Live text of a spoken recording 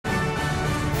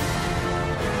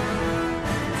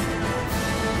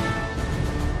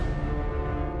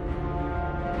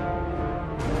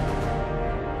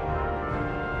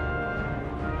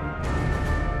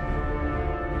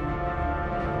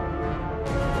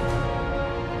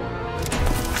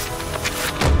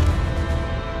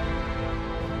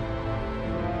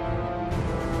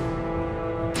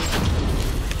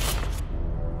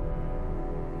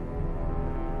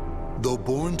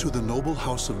noble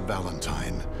house of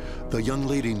Valentine, the young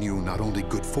lady knew not only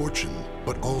good fortune,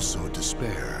 but also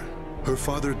despair. Her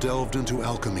father delved into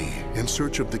alchemy in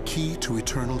search of the key to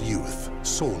eternal youth,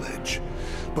 Soul Edge,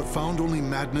 but found only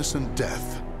madness and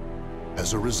death.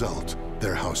 As a result,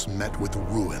 their house met with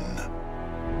ruin.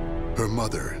 Her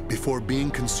mother, before being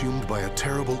consumed by a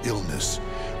terrible illness,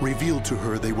 revealed to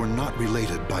her they were not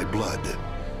related by blood.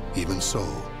 Even so,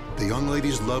 the young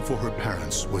lady's love for her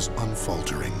parents was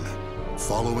unfaltering.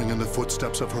 Following in the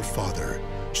footsteps of her father,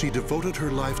 she devoted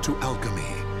her life to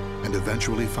alchemy and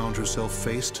eventually found herself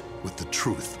faced with the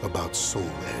truth about Soul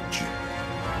Edge.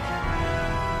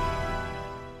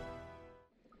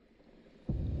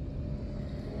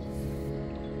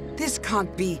 This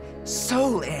can't be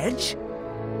Soul Edge.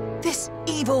 This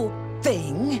evil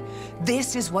thing?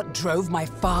 This is what drove my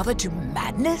father to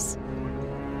madness?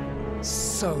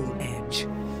 Soul Edge.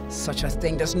 Such a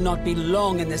thing does not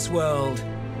belong in this world.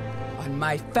 On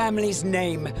my family's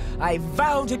name, I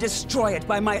vow to destroy it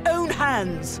by my own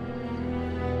hands.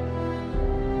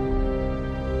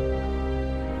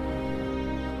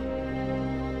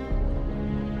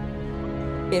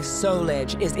 If Soul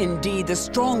Edge is indeed the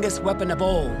strongest weapon of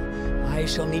all, I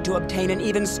shall need to obtain an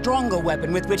even stronger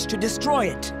weapon with which to destroy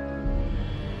it.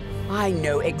 I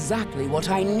know exactly what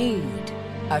I need.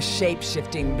 A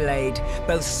shape-shifting blade,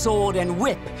 both sword and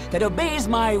whip, that obeys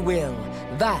my will.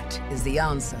 That is the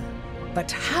answer. But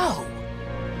how?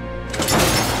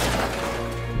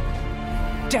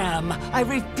 Damn! I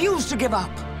refuse to give up!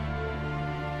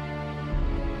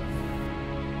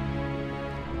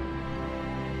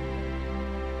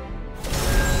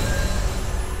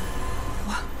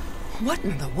 What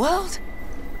in the world?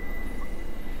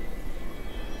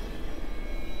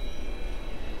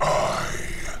 I,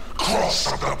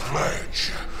 Cross of the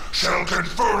Pledge, shall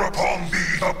confer upon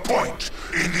thee the point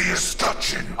in the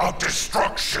escutcheon of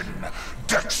destruction,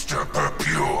 Dexter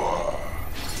Purpure.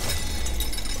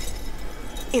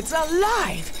 It's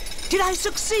alive! Did I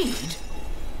succeed?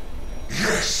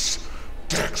 Yes,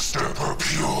 Dexter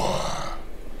Purpure.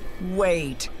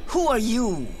 Wait, who are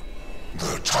you?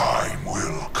 The time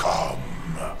will come.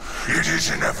 It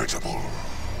is inevitable.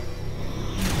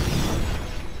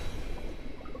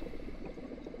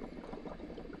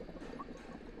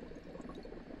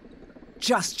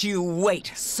 Just you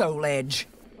wait, Soul Edge.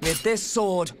 With this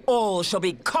sword, all shall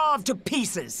be carved to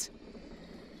pieces.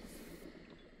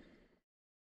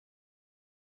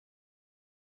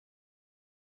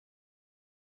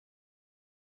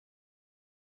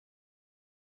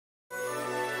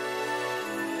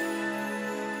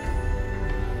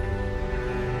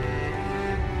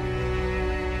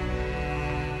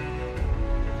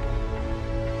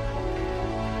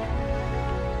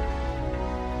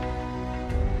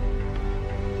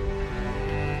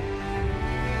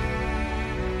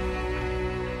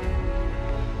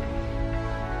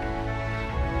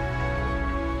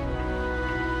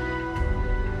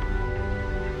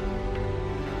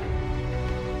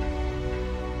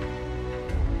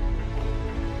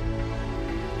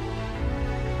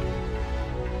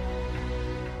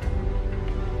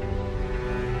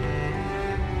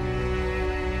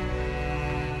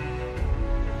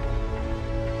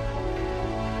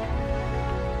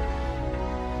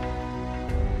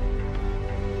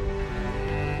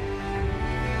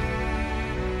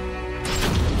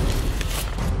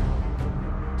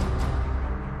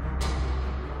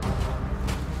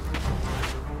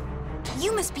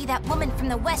 You must be that woman from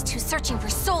the West who's searching for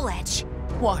Soul Edge.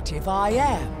 What if I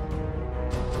am?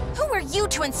 Who are you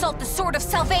to insult the Sword of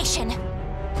Salvation?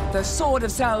 The Sword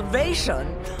of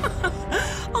Salvation?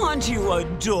 Aren't you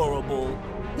adorable?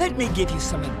 Let me give you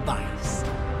some advice.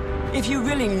 If you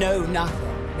really know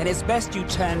nothing, then it's best you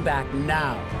turn back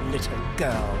now, little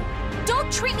girl.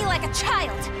 Don't treat me like a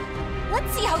child!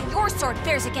 Let's see how your sword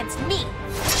fares against me!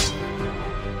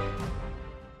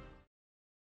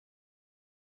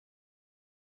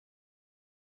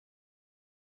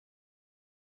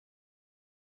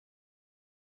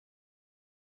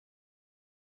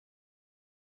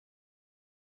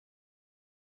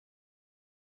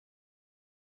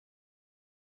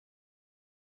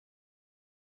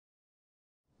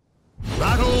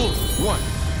 Battle 1.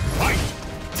 Fight!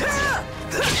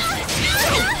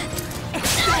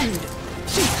 Extend!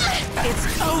 It's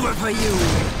over for you!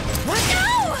 What?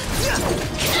 No!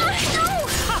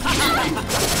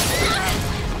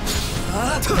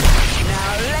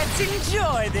 Now let's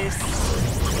enjoy this!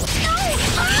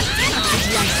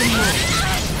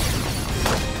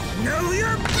 Know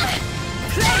your place!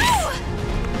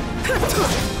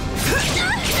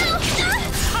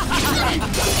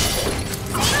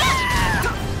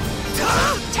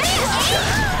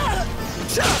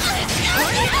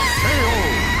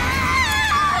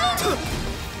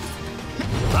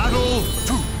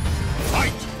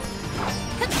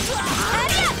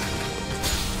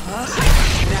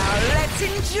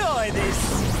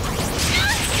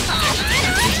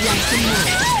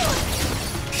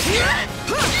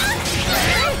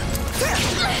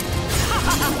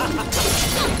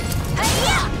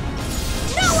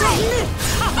 No way!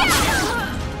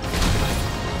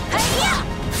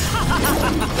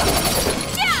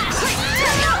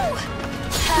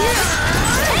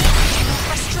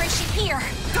 Frustration here.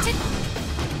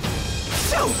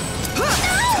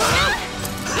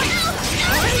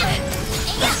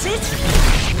 That's it!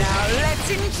 Now let's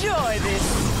enjoy this!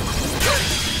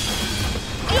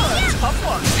 You're a tough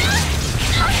one!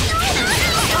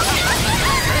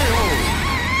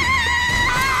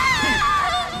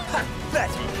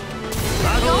 Pathetic!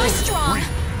 You're strong.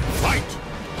 Fight!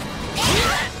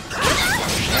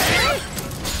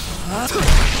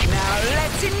 Now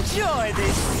let's enjoy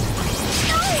this!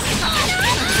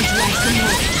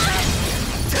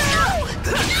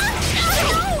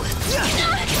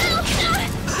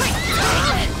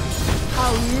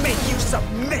 I'll make you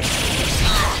submit!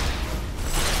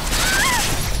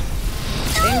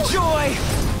 Enjoy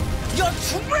your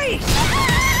treat!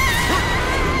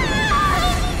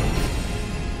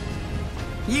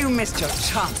 You missed your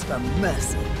chance for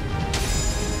mercy.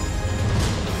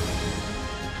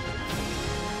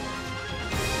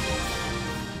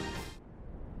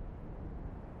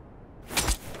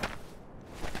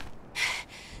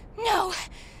 No,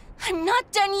 I'm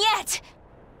not done yet.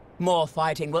 More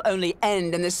fighting will only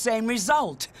end in the same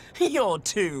result. You're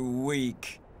too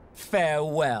weak.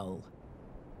 Farewell.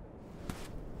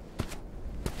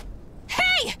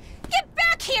 Hey! Get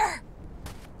back here!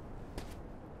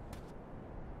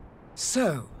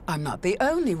 So, I'm not the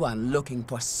only one looking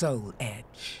for Soul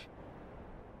Edge.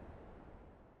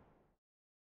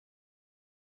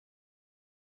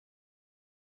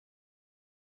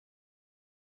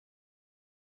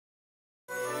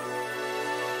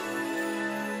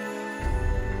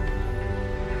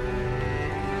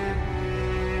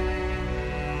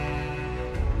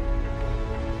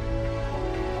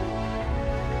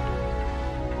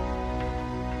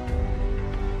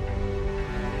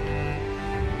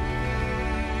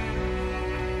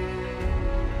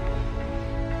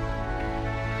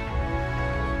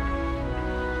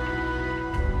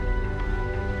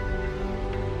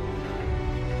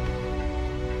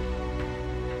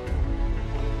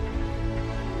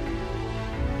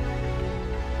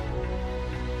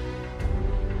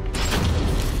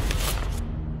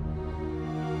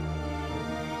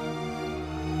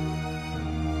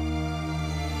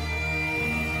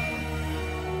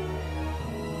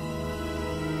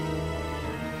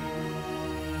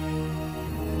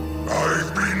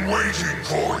 I've been waiting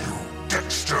for you,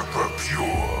 Dexter Pure.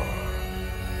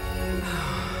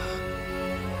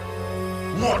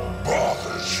 What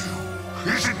bothers you?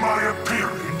 Is it my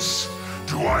appearance?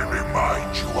 Do I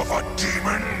remind you of a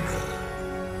demon?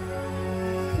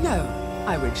 No,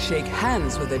 I would shake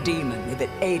hands with a demon if it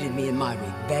aided me in my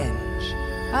revenge.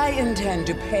 I intend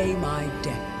to pay my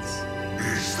debts.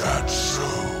 Is that so?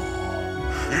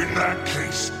 In that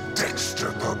case,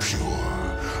 Dexter Pure,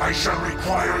 I shall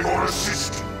require your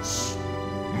assistance.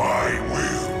 My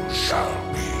will shall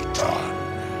be done.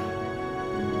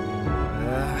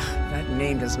 That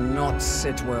name does not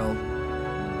sit well.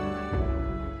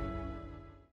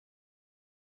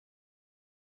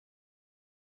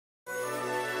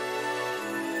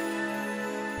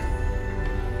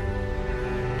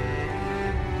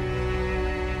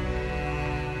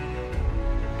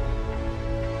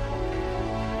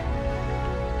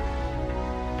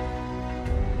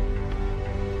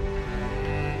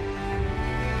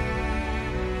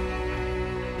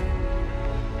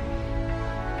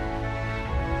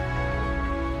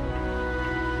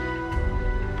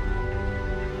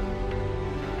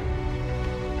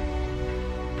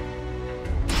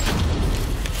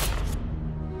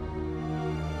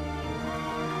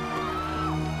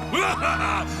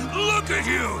 Look at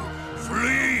you!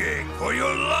 Fleeing for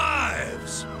your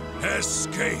lives!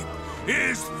 Escape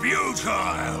is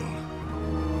futile!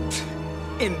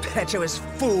 Impetuous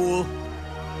fool!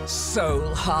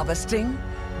 Soul harvesting?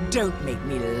 Don't make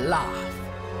me laugh.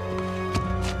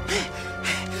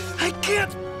 I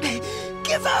can't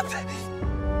give up!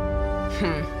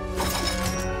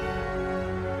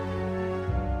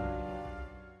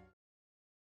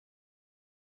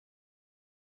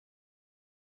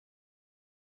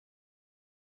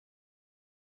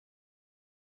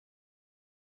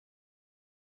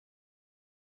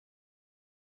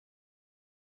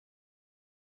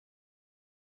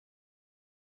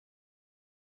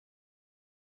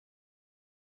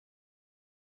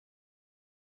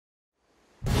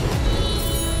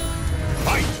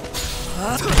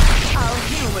 I'll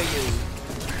humor you.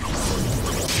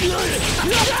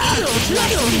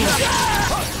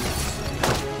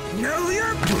 Know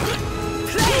your place!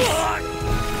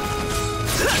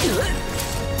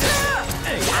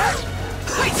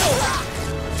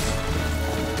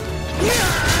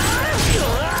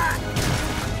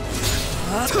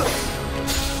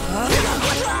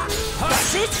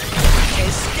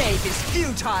 escape is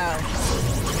futile.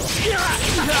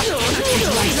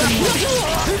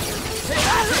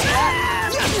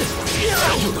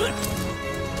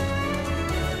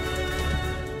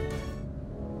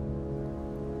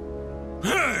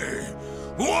 Hey!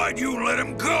 Why'd you let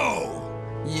him go?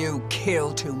 You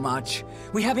kill too much.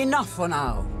 We have enough for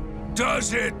now.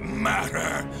 Does it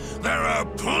matter? There are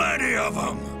plenty of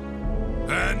them.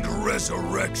 And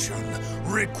resurrection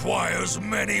requires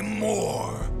many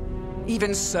more.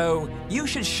 Even so, you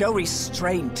should show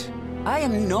restraint. I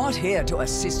am not here to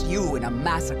assist you in a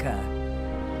massacre.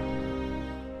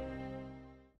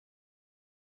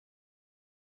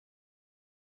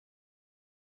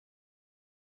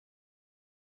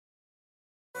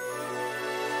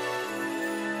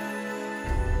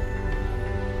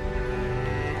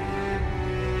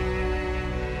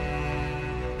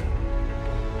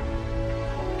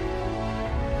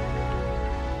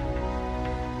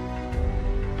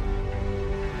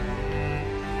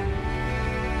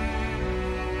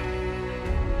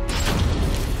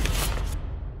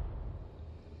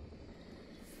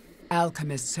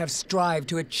 Alchemists have strived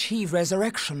to achieve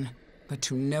resurrection, but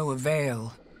to no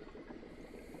avail.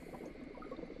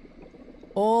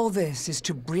 All this is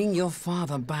to bring your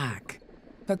father back.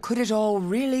 But could it all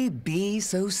really be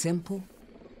so simple?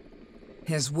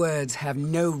 His words have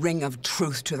no ring of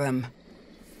truth to them.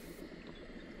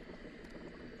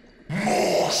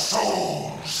 More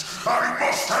souls! I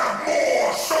must have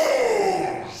more souls!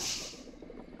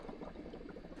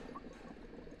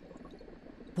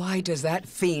 Why does that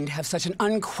fiend have such an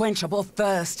unquenchable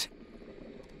thirst?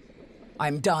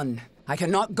 I'm done. I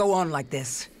cannot go on like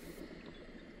this.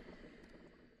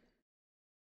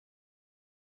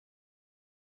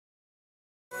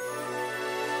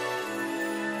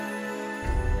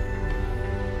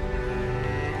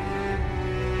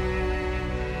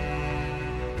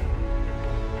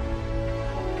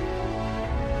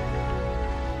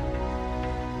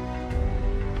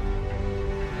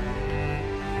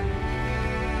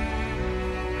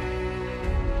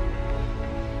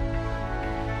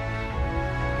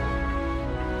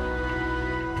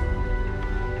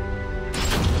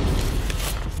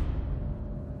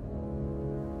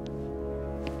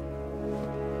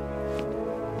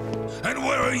 And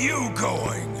where are you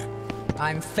going?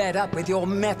 I'm fed up with your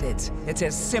methods. It's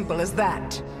as simple as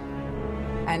that.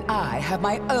 And I have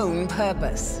my own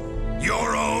purpose.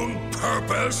 Your own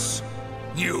purpose?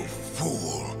 You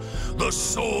fool! The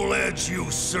soul edge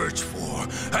you search for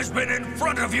has been in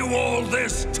front of you all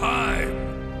this time!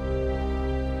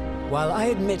 While I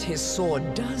admit his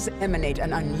sword does emanate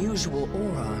an unusual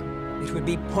aura, it would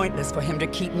be pointless for him to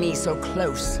keep me so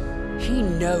close. He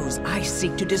knows I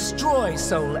seek to destroy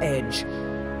Soul Edge.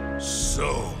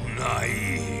 So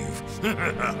naive.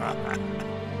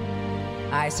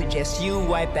 I suggest you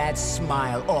wipe that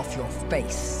smile off your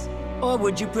face. Or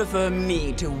would you prefer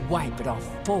me to wipe it off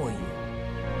for you?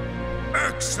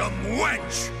 Irksome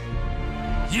wench!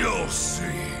 You'll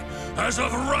see. As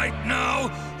of right now,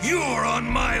 you're on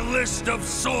my list of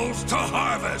souls to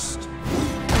harvest!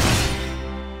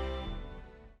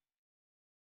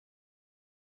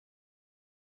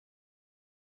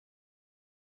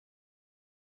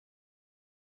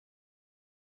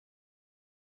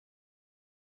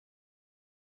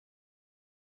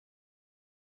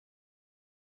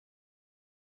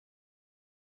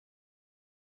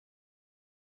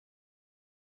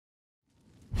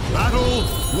 Battle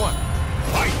 1.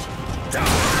 Fight!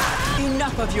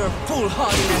 Enough of your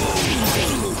foolhardiness!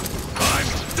 I'm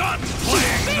done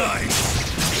playing nice!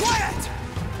 Quiet!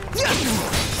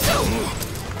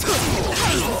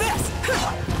 How's this?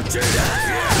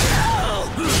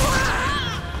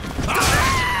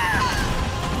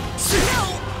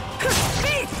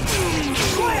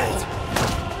 Quiet!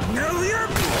 Know your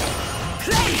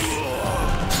place!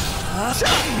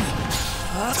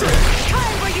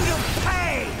 Time for you to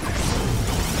pay!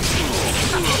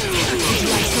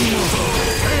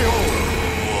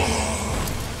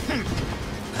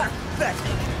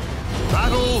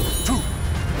 Battle 2.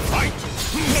 Fight!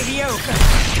 Mediocre!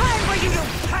 Time for you to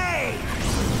pay!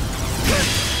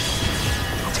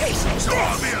 Taste this! So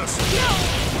obvious!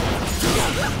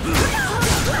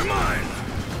 You're mine!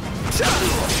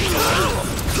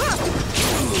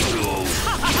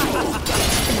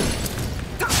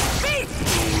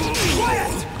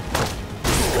 Quiet!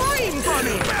 Scream for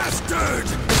me! Bastard!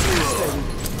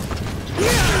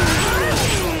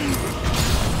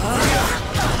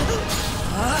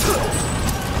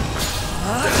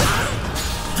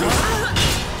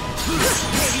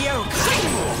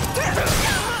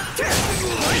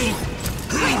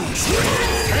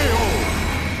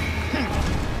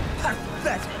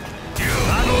 Pathetic! You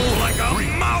battle like a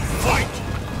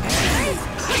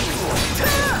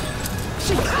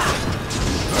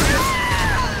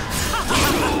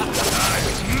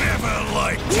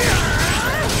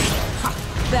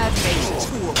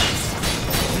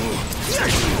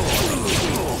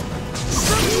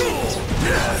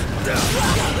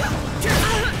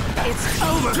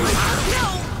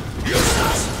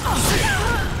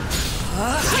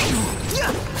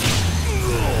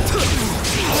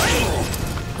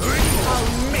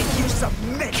I'll make you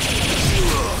submit!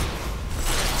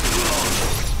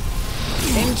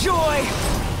 Enjoy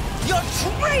your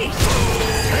treat!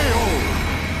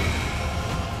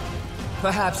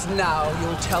 Perhaps now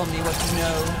you'll tell me what you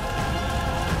know.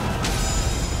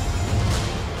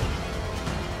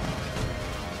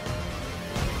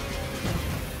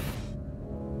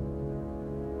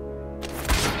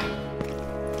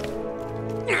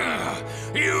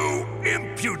 You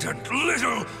impudent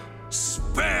little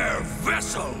spare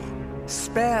vessel!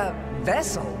 Spare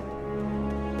vessel?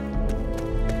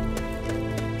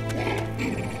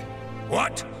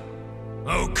 What?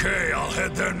 Okay, I'll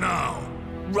head there now.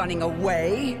 Running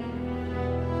away?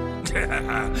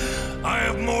 I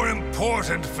have more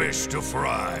important fish to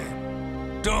fry.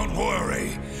 Don't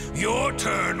worry, your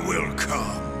turn will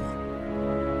come.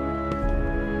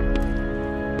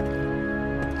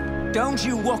 Don't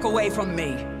you walk away from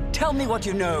me. Tell me what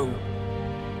you know.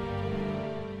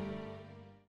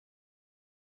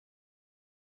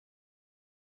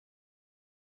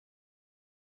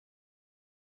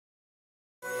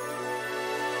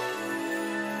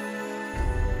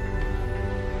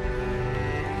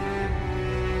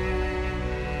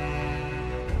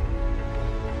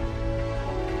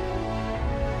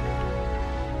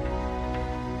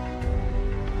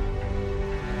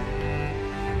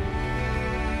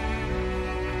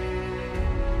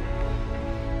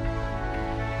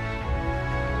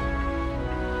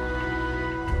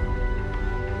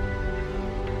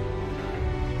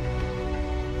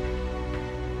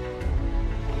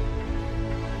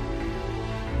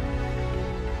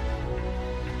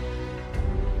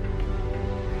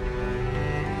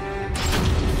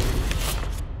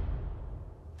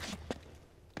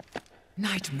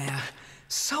 Nightmare.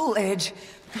 Soul Edge.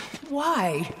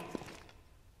 Why?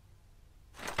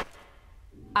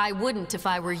 I wouldn't if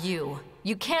I were you.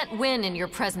 You can't win in your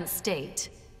present state.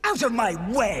 Out of my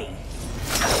way!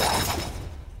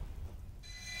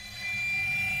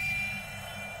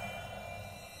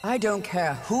 I don't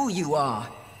care who you are,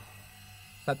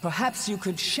 but perhaps you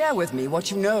could share with me what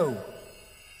you know.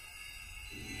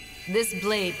 This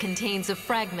blade contains a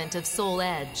fragment of Soul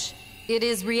Edge. It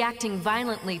is reacting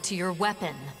violently to your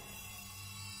weapon.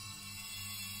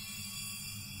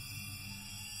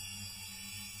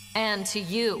 And to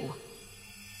you.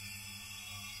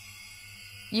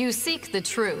 You seek the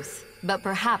truth, but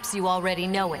perhaps you already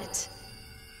know it.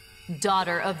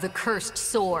 Daughter of the cursed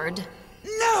sword.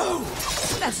 No!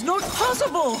 That's not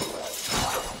possible!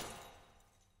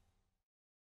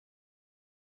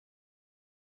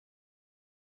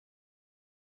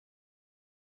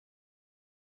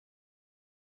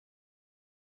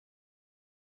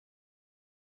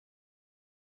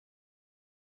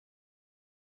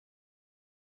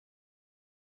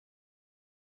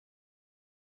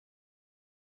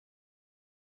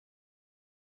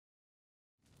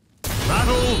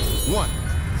 Battle 1.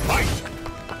 Fight!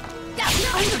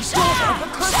 I'm the daughter of the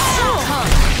cursed sword!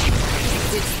 Come.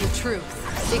 It's the truth.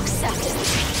 Accept it.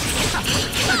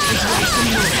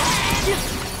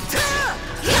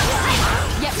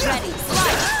 Get ready.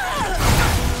 Slide.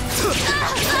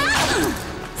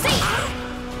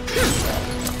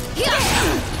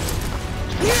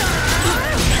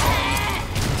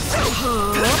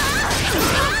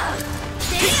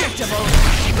 Predictable!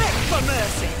 Beg for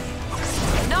mercy!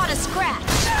 Not a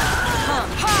scratch.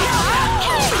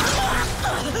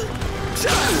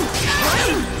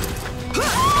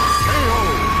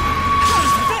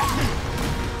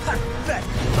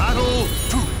 Battle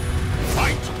 2.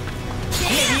 Fight!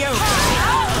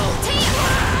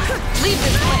 Leave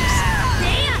this place.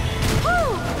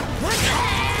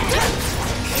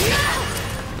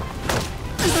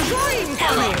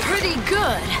 Pretty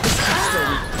good.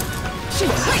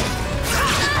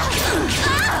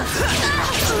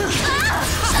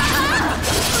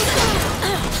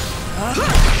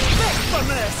 Beg for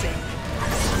mercy!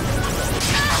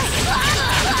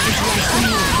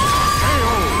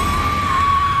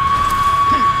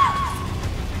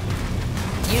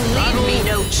 You leave me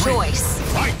no choice.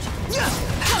 Fight!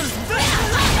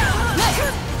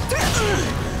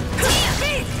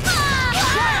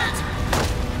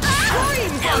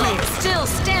 Still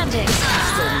standing.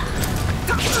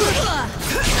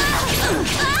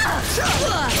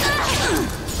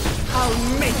 I'll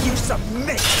make you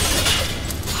submit!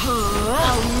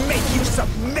 I'll make you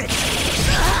submit!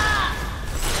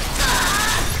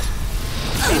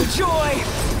 Enjoy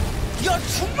your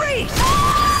treat!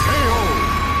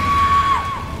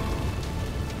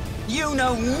 You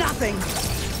know nothing!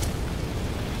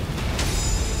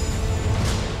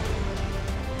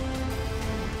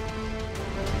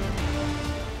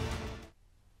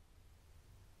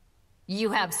 You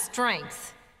have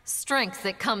strength. Strength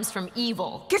that comes from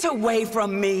evil. Get away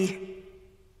from me!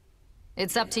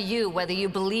 It's up to you whether you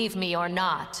believe me or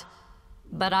not.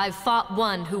 But I've fought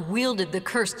one who wielded the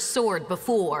cursed sword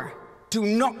before. Do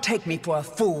not take me for a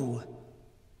fool.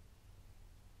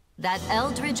 That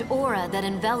eldritch aura that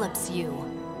envelops you.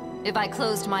 If I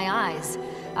closed my eyes,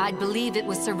 I'd believe it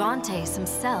was Cervantes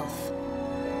himself.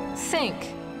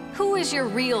 Think, who is your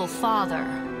real father?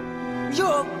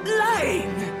 You're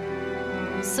lying!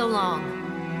 So long.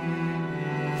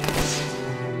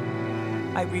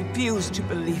 I refuse to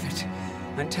believe it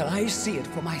until I see it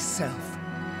for myself.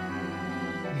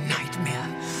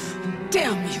 Nightmare!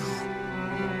 Damn you!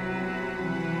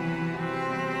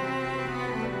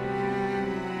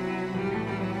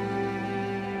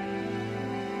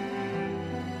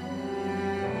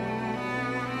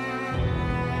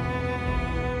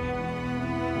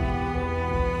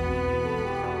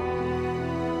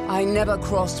 I never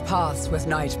crossed paths with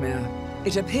Nightmare.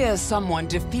 It appears someone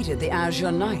defeated the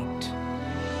Azure Knight.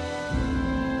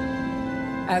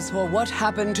 As for what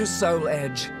happened to Soul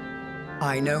Edge,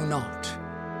 I know not.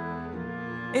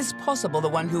 It's possible the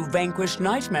one who vanquished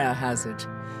Nightmare has it,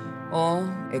 or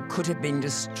it could have been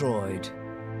destroyed.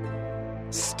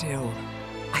 Still,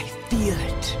 I feel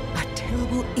it. A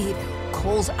terrible evil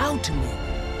calls out to me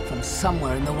from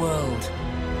somewhere in the world.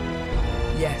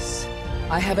 Yes,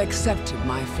 I have accepted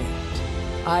my fate.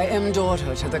 I am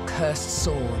daughter to the cursed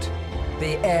sword,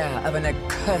 the heir of an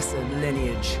accursed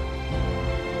lineage.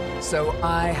 So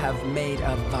I have made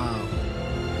a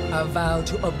vow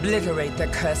to obliterate the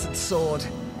cursed sword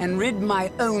and rid my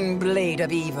own blade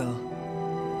of evil.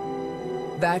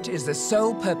 That is the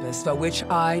sole purpose for which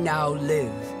I now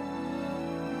live.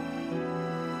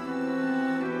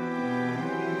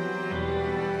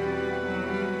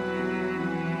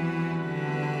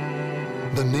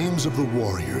 The names of the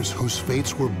warriors whose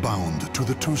fates were bound to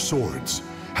the two swords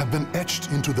have been etched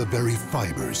into the very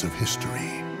fibers of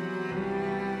history.